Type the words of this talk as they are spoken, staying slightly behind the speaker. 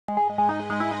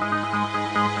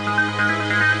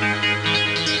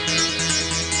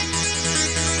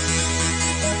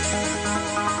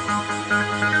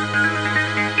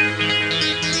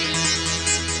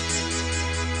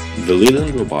The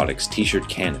Leland Robotics T-shirt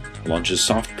cannon launches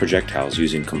soft projectiles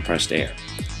using compressed air.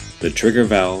 The trigger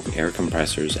valve, air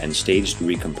compressors, and staged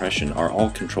recompression are all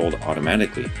controlled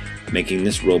automatically, making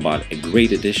this robot a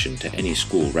great addition to any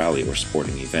school rally or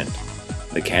sporting event.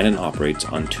 The cannon operates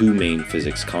on two main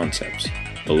physics concepts: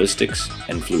 ballistics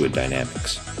and fluid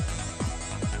dynamics.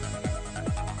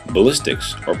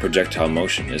 Ballistics, or projectile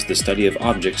motion, is the study of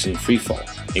objects in freefall,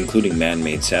 including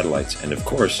man-made satellites and, of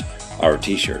course, our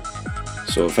T-shirt.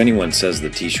 So if anyone says the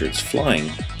T-shirt's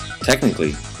flying,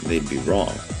 technically, they'd be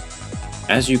wrong.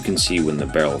 As you can see when the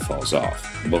barrel falls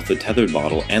off, both the tethered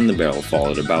bottle and the barrel fall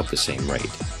at about the same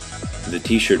rate. The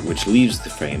T-shirt which leaves the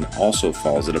frame also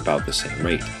falls at about the same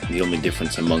rate. The only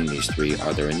difference among these three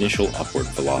are their initial upward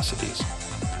velocities.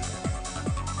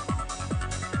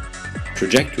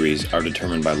 Trajectories are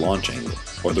determined by launch angle,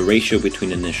 or the ratio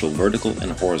between initial vertical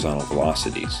and horizontal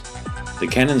velocities. The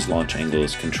cannon's launch angle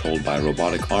is controlled by a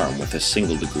robotic arm with a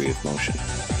single degree of motion.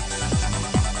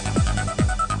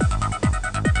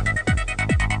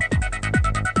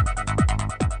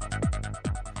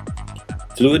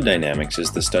 Fluid dynamics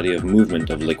is the study of movement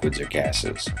of liquids or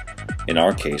gases. In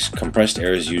our case, compressed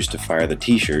air is used to fire the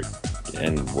T-shirt,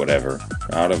 and whatever,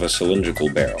 out of a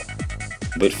cylindrical barrel.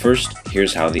 But first,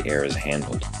 here's how the air is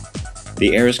handled.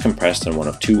 The air is compressed in one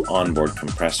of two onboard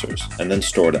compressors, and then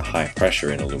stored at high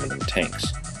pressure in aluminum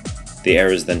tanks. The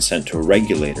air is then sent to a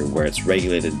regulator where it's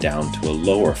regulated down to a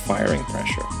lower firing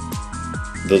pressure.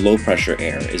 The low-pressure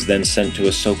air is then sent to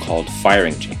a so-called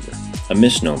firing chamber, a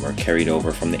misnomer carried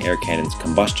over from the air cannon's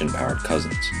combustion-powered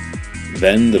cousins.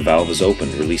 Then the valve is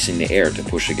opened, releasing the air to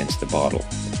push against the bottle.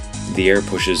 The air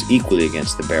pushes equally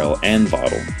against the barrel and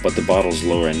bottle, but the bottle's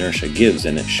lower inertia gives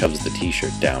and it shoves the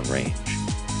T-shirt downrange.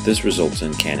 This results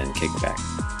in cannon kickback.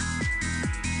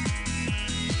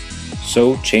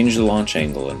 So change the launch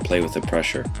angle and play with the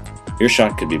pressure. Your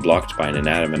shot could be blocked by an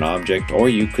inanimate object, or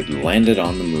you could land it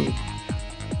on the moon.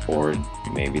 Or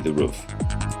maybe the roof.